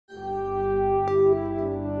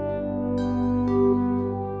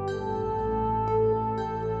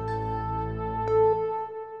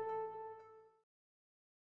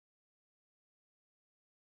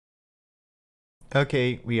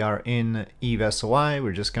Okay, we are in Eve SOI.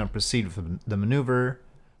 We're just going to proceed with the maneuver.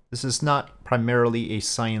 This is not primarily a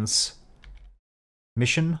science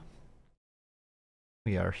mission.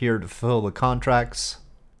 We are here to fulfill the contracts,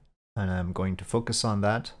 and I'm going to focus on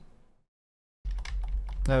that.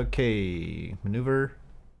 Okay, maneuver.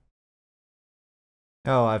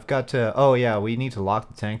 Oh, I've got to... Oh yeah, we need to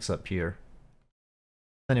lock the tanks up here.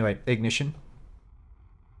 Anyway, ignition.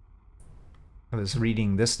 I was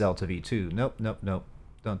reading this Delta V too. Nope, nope, nope.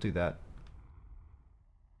 Don't do that.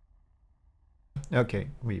 Okay,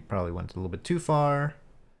 we probably went a little bit too far.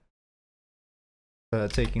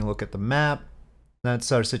 Taking a look at the map,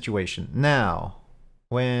 that's our situation. Now,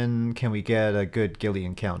 when can we get a good Gilly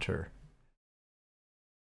encounter?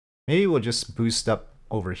 Maybe we'll just boost up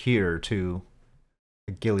over here to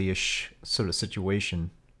a Gilly-ish sort of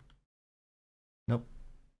situation. Nope.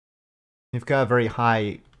 We've got a very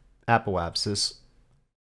high apoapsis.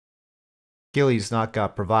 Gilly's not got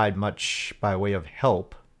to provide much by way of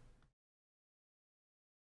help.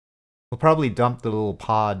 We'll probably dump the little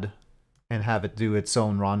pod and have it do its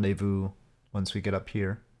own rendezvous once we get up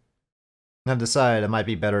here. I've decided it might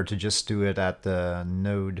be better to just do it at the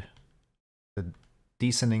node, the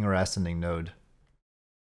descending or ascending node,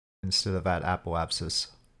 instead of at apoapsis.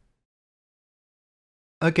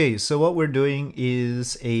 Okay, so what we're doing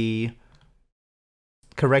is a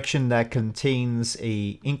correction that contains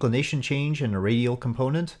a inclination change and a radial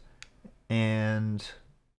component, and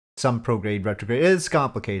some prograde, retrograde. It's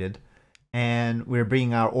complicated. And we're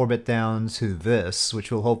bringing our orbit down to this,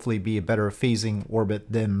 which will hopefully be a better phasing orbit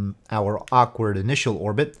than our awkward initial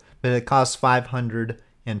orbit, but it costs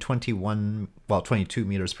 521, well, 22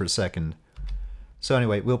 meters per second. So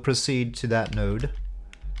anyway, we'll proceed to that node,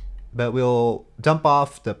 but we'll dump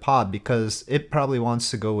off the pod because it probably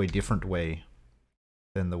wants to go a different way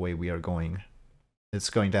than the way we are going. It's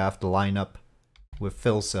going to have to line up with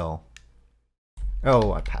fill cell.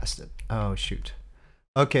 Oh, I passed it. Oh, shoot.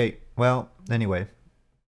 Okay, well, anyway.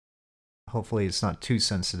 Hopefully it's not too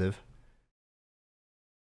sensitive.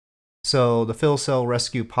 So the fill cell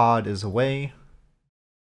rescue pod is away.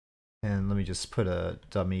 And let me just put a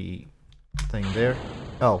dummy thing there.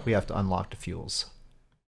 Oh, we have to unlock the fuels.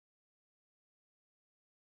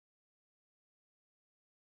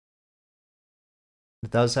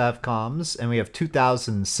 It does have comms, and we have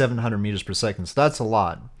 2,700 meters per second, so that's a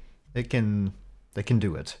lot. They can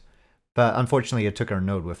do it. But unfortunately, it took our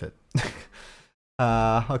node with it.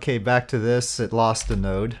 Okay, back to this. It lost a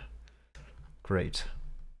node. Great.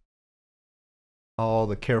 All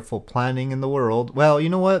the careful planning in the world. Well, you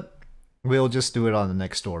know what? We'll just do it on the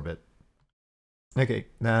next orbit. Okay,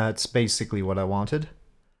 that's basically what I wanted.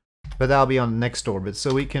 But that'll be on the next orbit,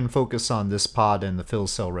 so we can focus on this pod and the fill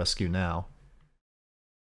cell rescue now.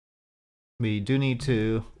 We do need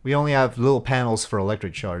to... We only have little panels for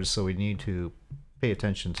electric charge, so we need to pay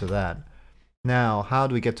attention to that. Now, how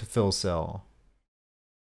do we get to fill cell?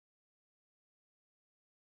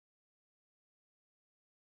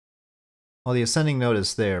 Well, the ascending node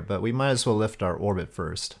is there, but we might as well lift our orbit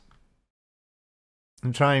first.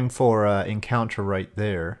 I'm trying for encounter right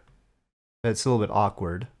there. It's a little bit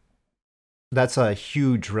awkward. That's a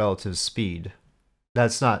huge relative speed.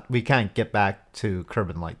 That's not... We can't get back to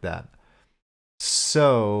Kerbal like that.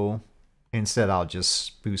 So... Instead, I'll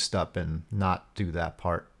just boost up and not do that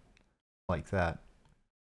part like that.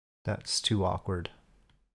 That's too awkward.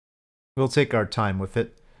 We'll take our time with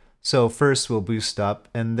it. So first we'll boost up,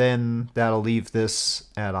 and then that'll leave this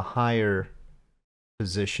at a higher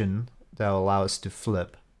position that'll allow us to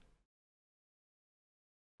flip.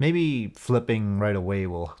 Maybe flipping right away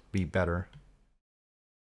will be better.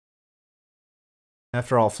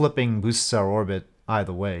 After all, flipping boosts our orbit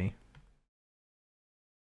either way.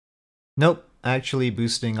 Nope, actually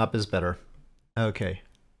boosting up is better. Okay.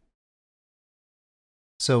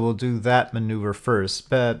 So we'll do that maneuver first,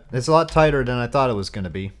 but it's a lot tighter than I thought it was going to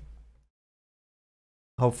be.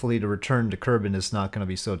 Hopefully the return to Kerbal is not going to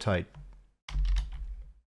be so tight.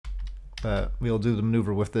 But we'll do the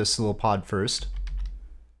maneuver with this little pod first.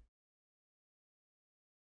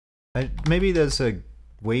 Maybe there's a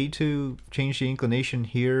way to change the inclination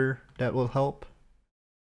here that will help.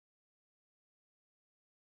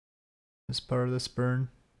 This part of this burn.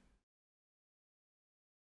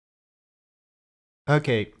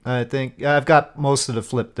 Okay, I think I've got most of the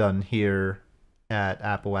flip done here at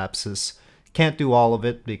apoapsis. Can't do all of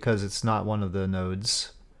it because it's not one of the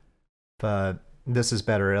nodes, but this is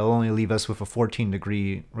better. It'll only leave us with a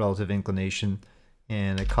 14-degree relative inclination,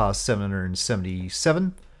 and it costs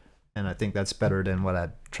 777, and I think that's better than what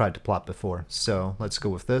I tried to plot before. So let's go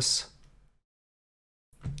with this.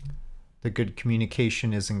 The good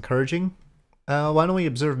communication is encouraging. Why don't we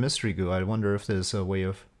observe mystery goo? I wonder if there's a way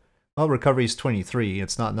of... Well, recovery is 23.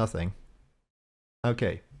 It's not nothing.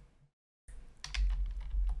 Okay.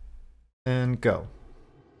 And go.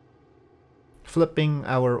 Flipping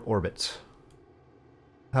our orbit.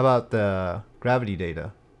 How about the gravity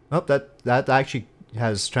data? Oh, that actually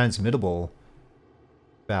has transmittable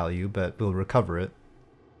value, but we'll recover it.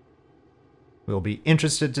 We'll be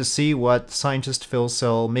interested to see what scientist Phil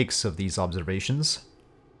Cell makes of these observations.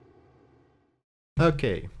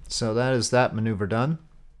 Okay, so that is that maneuver done.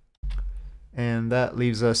 And that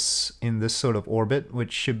leaves us in this sort of orbit,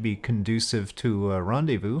 which should be conducive to a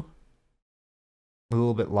rendezvous. A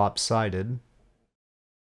little bit lopsided.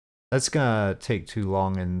 That's gonna take too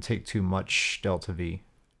long and take too much delta V.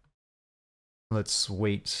 Let's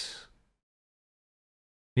wait.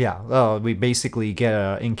 Yeah, we basically get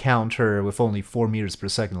an encounter with only 4 meters per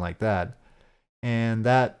second like that. And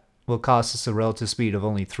that will cost us a relative speed of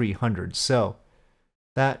only 300. So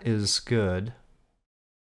that is good.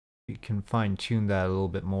 We can fine-tune that a little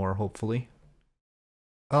bit more, hopefully.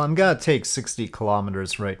 Well, I'm gonna take 60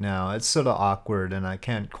 kilometers right now. It's sort of awkward and I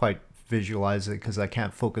can't quite visualize it because I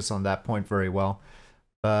can't focus on that point very well.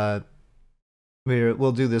 But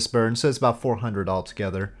we'll do this burn, so it's about 400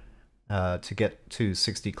 altogether to get to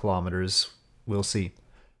 60 kilometers. We'll see.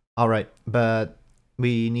 Alright, but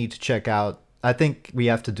we need to check out... I think we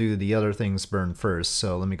have to do the other things burn first,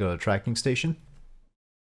 so let me go to the tracking station.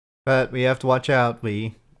 But we have to watch out.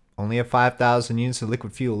 We only have 5,000 units of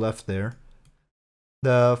liquid fuel left there.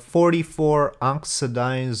 The 44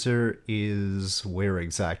 oxidizer is where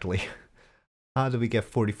exactly? How do we get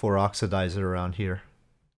 44 oxidizer around here?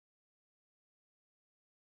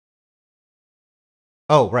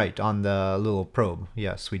 Oh, right, on the little probe.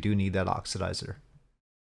 Yes, we do need that oxidizer.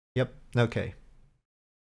 Yep, okay.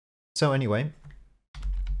 So anyway,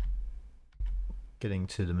 getting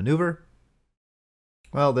to the maneuver.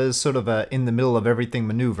 Well, there's sort of a in the middle of everything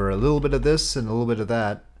maneuver. A little bit of this and a little bit of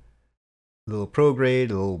that. A little prograde,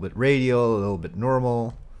 a little bit radial, a little bit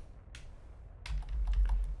normal.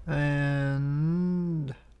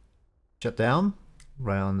 And shut down.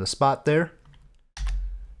 Right on the spot there.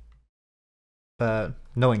 But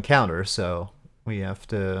no encounter, so we have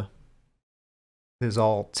to... This is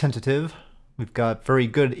all tentative. We've got very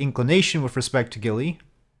good inclination with respect to Gilly.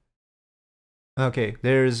 Okay,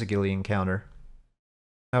 there's a Gilly encounter.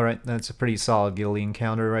 Alright, that's a pretty solid Gilly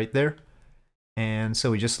encounter right there. And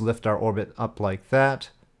so we just lift our orbit up like that.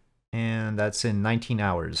 And that's in 19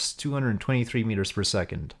 hours, 223 meters per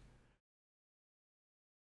second.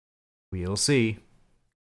 We'll see.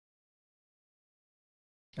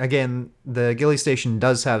 Again, the Gilly station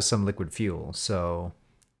does have some liquid fuel, so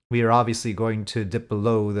we are obviously going to dip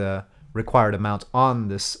below the required amount on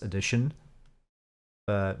this edition,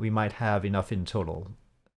 but we might have enough in total.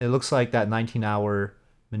 It looks like that 19-hour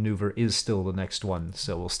maneuver is still the next one,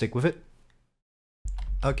 so we'll stick with it.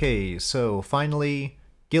 Okay, so finally,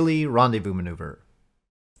 Gilly rendezvous maneuver.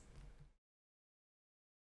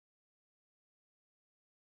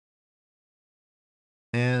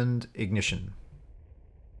 And ignition.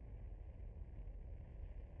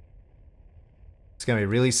 It's gonna be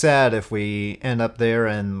really sad if we end up there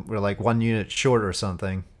and we're like 1 unit short or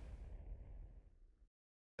something.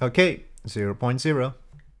 Okay, 0.0.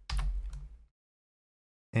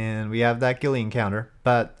 And we have that Gilly encounter,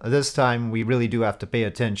 but this time we really do have to pay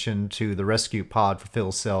attention to the rescue pod for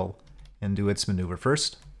Phil Cell and do its maneuver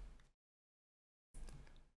first.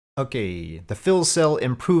 Okay, the Phil Cell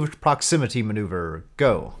improved proximity maneuver,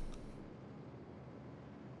 go.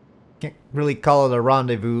 Can't really call it a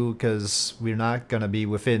rendezvous because we're not going to be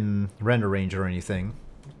within render range or anything.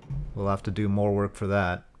 We'll have to do more work for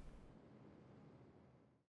that.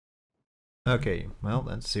 Okay, well,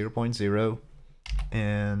 that's 0.0.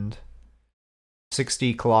 And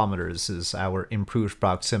 60 kilometers is our improved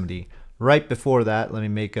proximity. Right before that, let me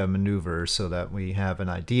make a maneuver so that we have an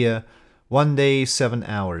idea. 1 day, 7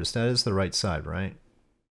 hours. That is the right side, right?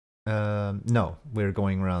 No, we're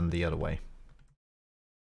going around the other way.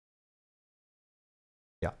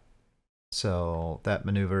 Yeah. So that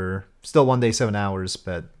maneuver, still 1 day, 7 hours,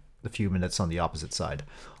 but a few minutes on the opposite side.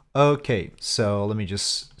 Okay, so let me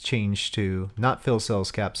just change to not Phil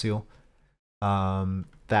Cell's capsule.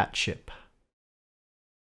 That ship.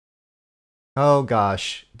 Oh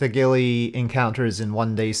gosh, the Gilly encounters in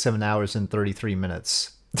 1 day, 7 hours, and 33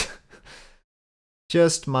 minutes.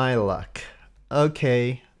 Just my luck.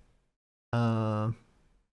 Okay.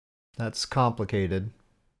 That's complicated.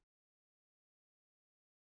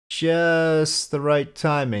 Just the right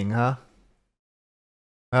timing, huh?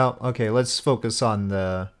 Well, okay, let's focus on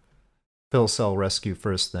the Phil Cell rescue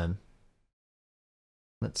first then.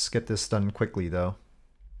 Let's get this done quickly though.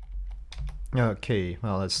 Okay,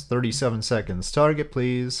 well that's 37 seconds. Target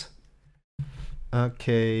please.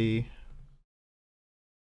 Okay.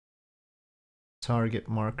 Target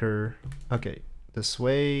marker. Okay, this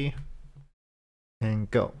way. And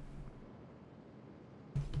go.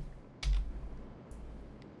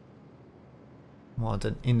 Want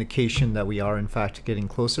an indication that we are in fact getting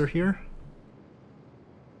closer here.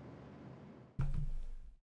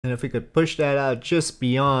 And if we could push that out just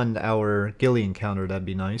beyond our Gilly encounter, that'd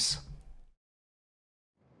be nice.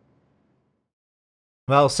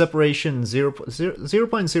 Well, separation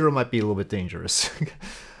 0.0 might be a little bit dangerous.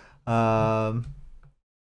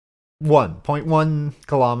 1.1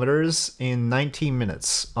 kilometers in 19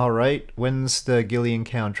 minutes. Alright, when's the Gilly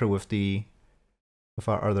encounter with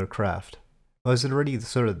our other craft? Oh, is it already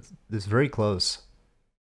sort of this very close?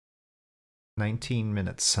 19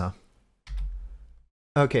 minutes, huh?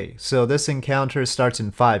 Okay, so this encounter starts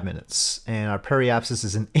in 5 minutes, and our periapsis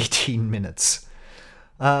is in 18 minutes.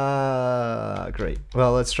 Great.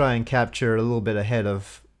 Well, let's try and capture a little bit ahead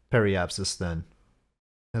of periapsis then.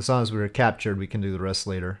 As long as we're captured, we can do the rest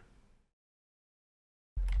later.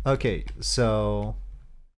 Okay, so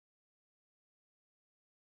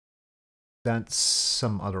that's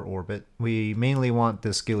some other orbit. We mainly want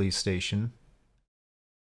this Gilly station.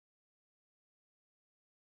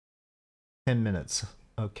 10 minutes.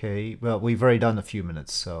 Okay, well, we've already done a few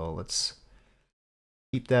minutes, so let's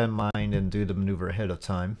keep that in mind and do the maneuver ahead of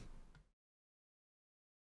time.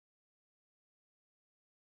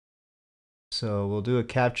 So we'll do a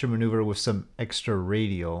capture maneuver with some extra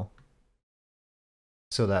radial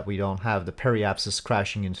so that we don't have the periapsis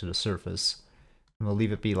crashing into the surface. And we'll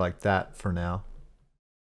leave it be like that for now.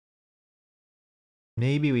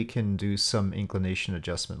 Maybe we can do some inclination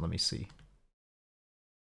adjustment. Let me see.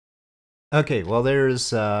 Okay, well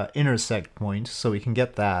there's intersect point, so we can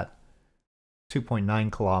get that.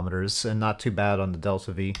 2.9 kilometers, and not too bad on the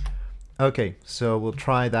delta V. Okay, so we'll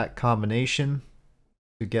try that combination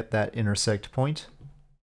to get that intersect point.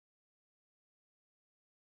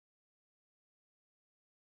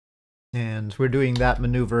 And we're doing that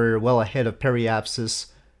maneuver well ahead of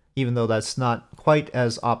periapsis, even though that's not quite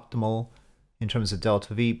as optimal in terms of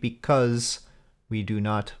delta V, because we do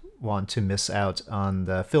not want to miss out on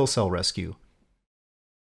the fill cell rescue.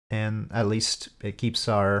 And at least it keeps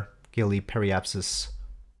our Gilly periapsis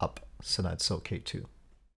up, so that's okay too.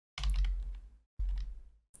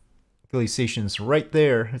 Gilly station's right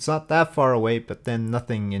there. It's not that far away, but then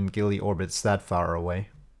nothing in Gilly orbit's that far away.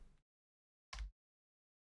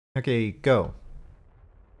 Okay, go.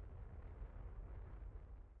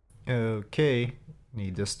 Okay,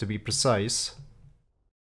 need this to be precise.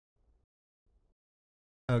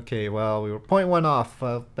 Okay, well, we were 0.1 off.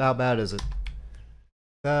 How bad is it?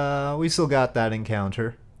 We still got that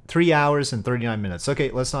encounter. 3 hours and 39 minutes.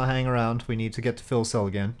 Okay, let's not hang around. We need to get to fill cell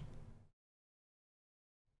again.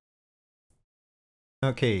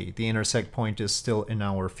 Okay, the intersect point is still in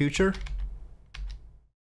our future.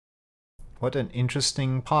 What an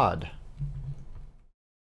interesting pod.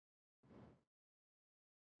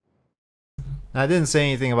 I didn't say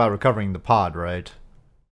anything about recovering the pod, right?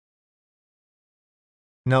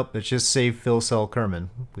 Nope, it's just save fill cell Kerman.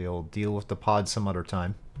 We'll deal with the pod some other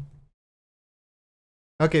time.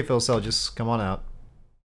 Okay, fill cell, just come on out.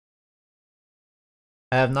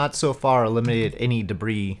 I have not so far eliminated any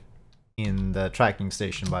debris in the tracking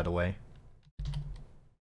station, by the way.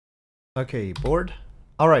 Okay, board.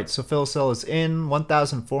 Alright, so fill cell is in,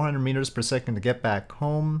 1,400 meters per second to get back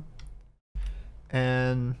home.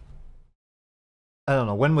 And I don't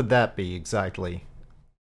know, when would that be exactly?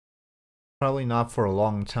 Probably not for a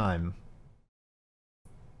long time.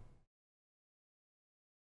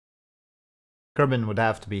 Kerbal would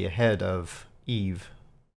have to be ahead of Eve.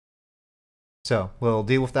 So, we'll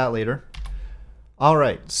deal with that later.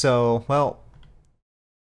 Alright, so, well,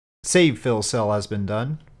 save fill cell has been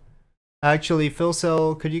done. Actually, fill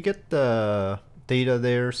cell, could you get the data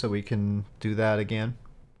there so we can do that again?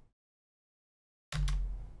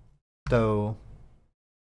 Though,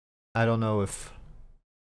 I don't know if...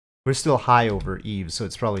 We're still high over Eve, so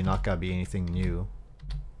it's probably not gonna be anything new.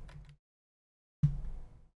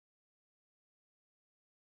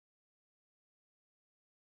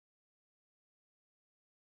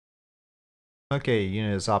 Okay,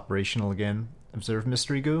 unit is operational again. Observe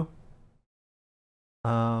mystery goo.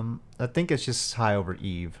 I think it's just high over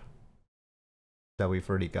Eve that we've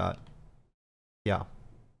already got. Yeah.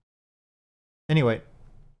 Anyway,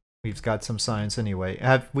 we've got some science anyway.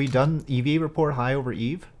 Have we done EV report high over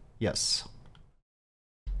Eve? Yes.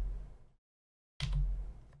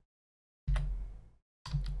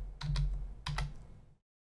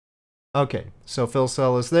 Okay, so fill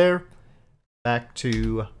cell is there. Back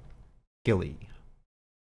to Gilly.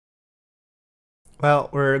 Well,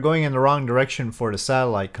 we're going in the wrong direction for the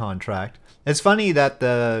satellite contract. It's funny that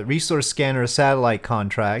the resource scanner satellite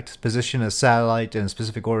contract position a satellite in a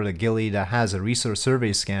specific order to Gilly that has a resource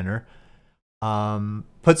survey scanner,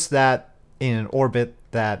 puts that in an orbit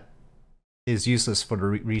that is useless for the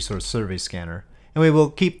resource survey scanner. And we will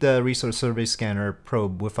keep the resource survey scanner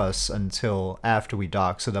probe with us until after we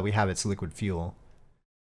dock so that we have its liquid fuel.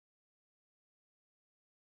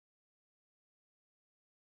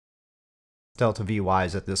 Delta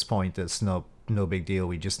V-wise at this point, it's no big deal.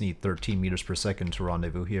 We just need 13 meters per second to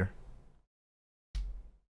rendezvous here.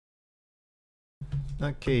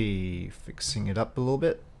 Okay, fixing it up a little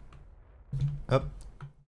bit. Up. I'm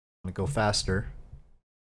gonna go faster.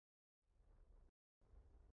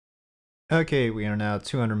 Okay, we are now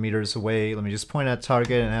 200 meters away. Let me just point at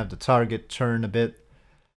target and have the target turn a bit.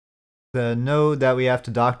 The node that we have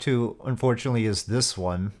to dock to, unfortunately, is this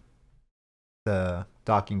one. The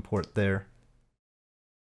docking port there.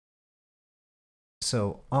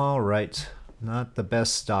 So, alright. Not the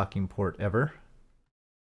best docking port ever.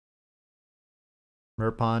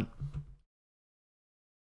 Merpont.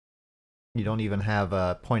 You don't even have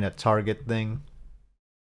a point at target thing.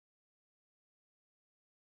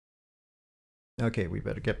 Okay, we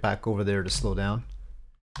better get back over there to slow down.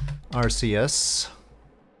 RCS.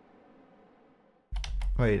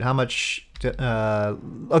 Wait, how much?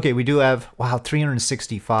 Okay, we do have, wow,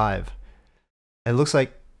 365. It looks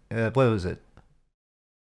like, what was it?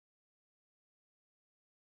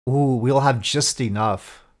 Ooh, we'll have just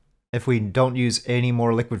enough if we don't use any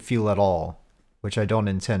more liquid fuel at all, which I don't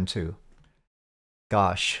intend to.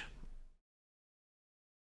 Gosh.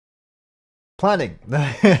 Planning.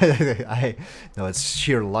 No, it's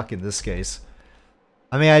sheer luck in this case.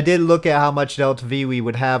 I mean, I did look at how much delta V we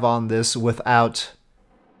would have on this without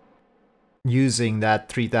using that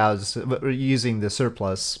 3,000, using the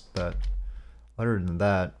surplus, but other than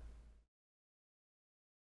that,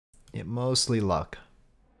 it mostly luck.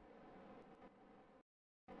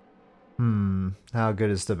 How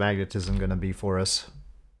good is the magnetism gonna be for us?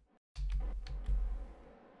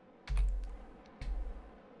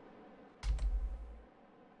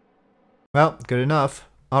 Well, good enough.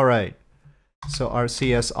 Alright. So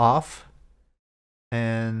RCS off.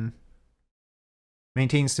 And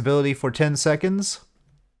maintain stability for 10 seconds.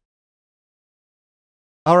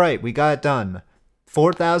 Alright, we got it done.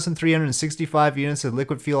 4,365 units of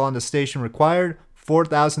liquid fuel on the station required.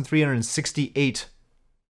 4,368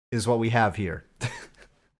 is what we have here.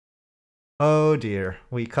 Oh dear,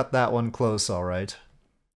 we cut that one close, alright.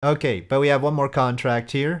 Okay, but we have one more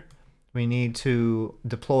contract here. We need to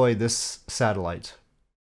deploy this satellite.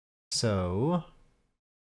 So,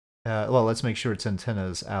 well, let's make sure its antenna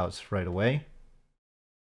is out right away.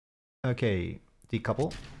 Okay,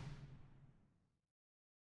 decouple.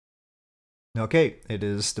 Okay, it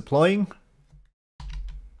is deploying.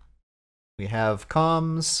 We have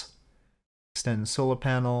comms, extend solar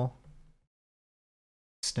panel,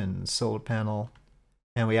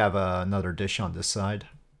 and we have another dish on this side.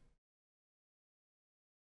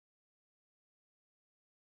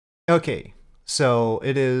 Okay, so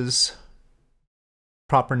it is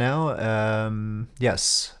proper now.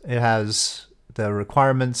 Yes, it has the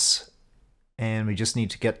requirements, and we just need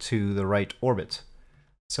to get to the right orbit.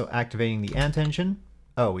 So activating the ant engine.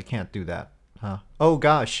 Oh, we can't do that, huh? Oh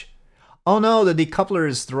gosh. Oh no, the decoupler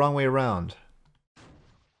is the wrong way around.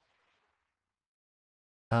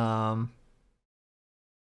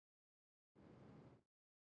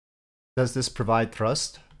 Does this provide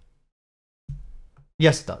thrust?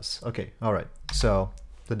 Yes, it does. Okay, alright. So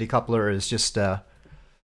the decoupler is just a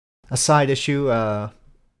side issue. I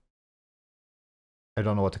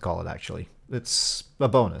don't know what to call it actually. It's a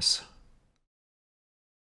bonus.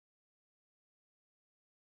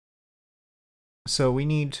 So we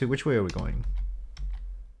need to, which way are we going?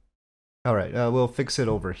 Alright, we'll fix it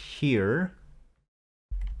over here.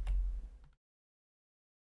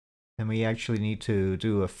 And we actually need to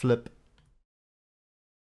do a flip.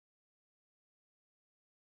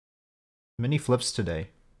 Many flips today.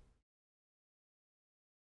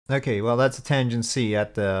 Okay, well that's a tangent C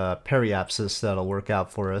at the periapsis that'll work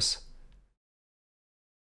out for us.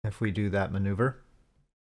 If we do that maneuver.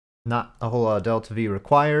 Not a whole lot of delta V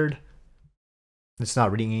required. It's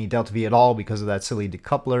not reading any delta V at all because of that silly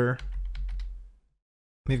decoupler.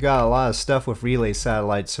 We've got a lot of stuff with relay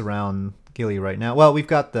satellites around Gilly right now. Well, we've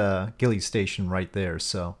got the Gilly station right there,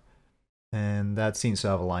 so. And that seems to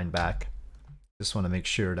have a line back. Just want to make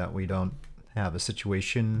sure that we don't have a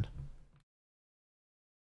situation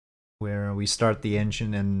where we start the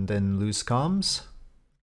engine and then lose comms.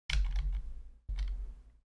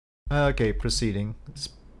 Okay, proceeding.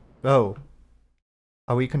 Oh.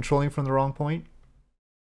 Are we controlling from the wrong point?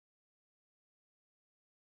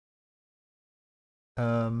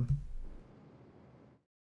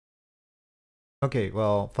 Okay,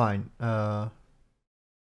 well, fine.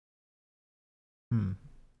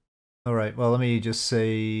 Alright, well, let me just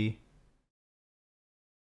say...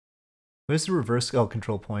 Where's the reverse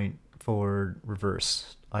control point for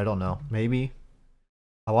reverse? I don't know. Maybe?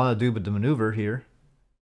 I want to do the maneuver here.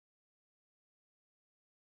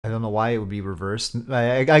 I don't know why it would be reversed.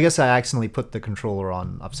 I guess I accidentally put the controller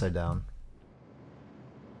on upside down.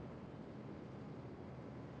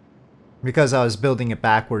 Because I was building it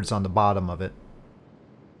backwards on the bottom of it.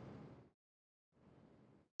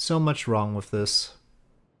 So much wrong with this.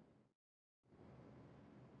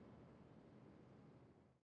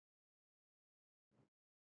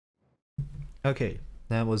 Okay,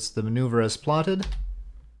 that was the maneuver as plotted.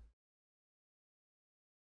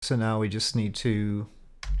 So now we just need to...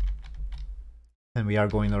 And we are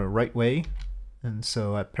going the right way. And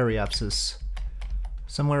so at periapsis,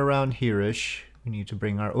 somewhere around here-ish, we need to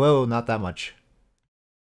bring our... Whoa, not that much.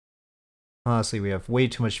 Honestly, we have way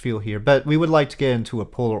too much fuel here, but we would like to get into a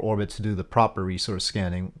polar orbit to do the proper resource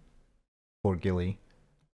scanning for Gilly.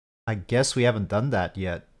 I guess we haven't done that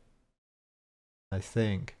yet. I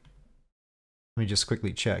think. Let me just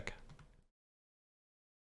quickly check.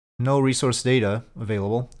 No resource data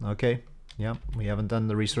available. Okay. Yep, we haven't done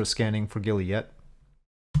the resource scanning for Gilly yet.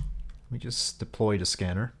 Let me just deploy the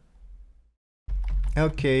scanner.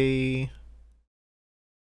 Okay.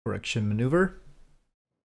 Correction maneuver.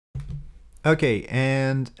 Okay,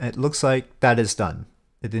 and it looks like that is done.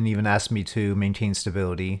 It didn't even ask me to maintain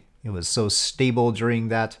stability. It was so stable during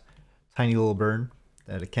that tiny little burn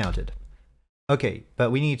that it counted. Okay,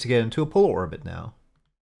 but we need to get into a polar orbit now,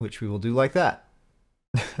 which we will do like that.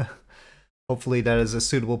 Hopefully that is a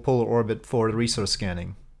suitable polar orbit for the resource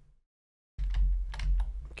scanning.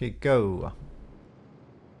 Okay, go.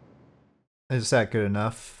 Is that good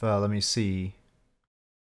enough? Let me see.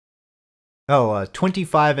 Oh,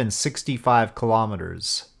 25 and 65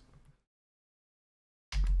 kilometers.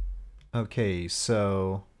 Okay,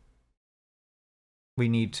 so we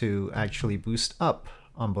need to actually boost up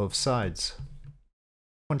on both sides.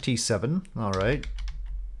 27, alright.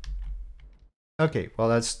 Okay, well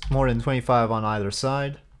that's more than 25 on either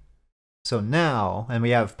side. So now, and we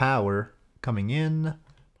have power coming in,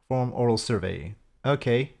 perform oral survey.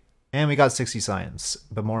 Okay, and we got 60 science,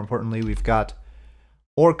 but more importantly we've got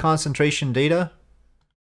ore concentration data,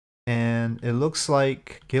 and it looks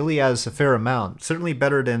like Gilly has a fair amount, certainly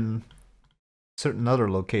better than certain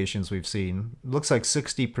other locations we've seen. It looks like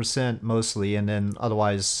 60% mostly, and then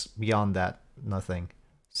otherwise beyond that, nothing.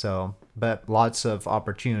 So, but lots of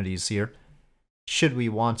opportunities here. Should we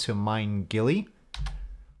want to mine Gilly,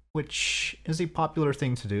 which is a popular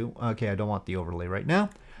thing to do. Okay, I don't want the overlay right now.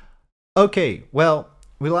 Okay, well,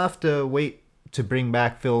 we'll have to wait to bring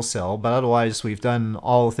back Fill Cell, but otherwise we've done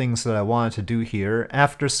all the things that I wanted to do here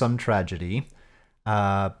after some tragedy.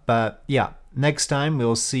 But yeah, next time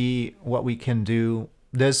we'll see what we can do.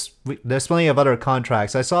 There's plenty of other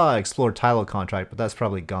contracts. I saw an Explore Tylo contract, but that's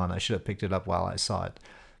probably gone. I should have picked it up while I saw it.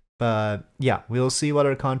 But yeah, we'll see what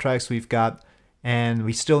other contracts we've got, and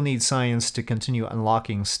we still need science to continue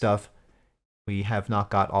unlocking stuff. We have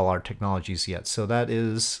not got all our technologies yet, so that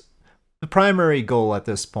is the primary goal at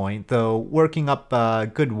this point, though working up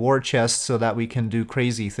a good war chest so that we can do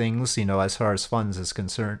crazy things, you know, as far as funds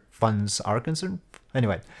are concerned.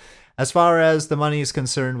 Anyway, as far as the money is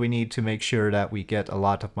concerned, we need to make sure that we get a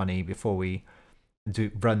lot of money before we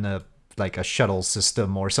run like a shuttle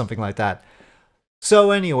system or something like that.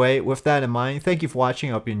 So anyway, with that in mind, thank you for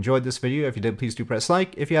watching. I hope you enjoyed this video. If you did, please do press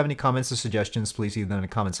like. If you have any comments or suggestions, please leave them in the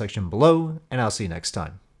comment section below, and I'll see you next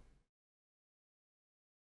time.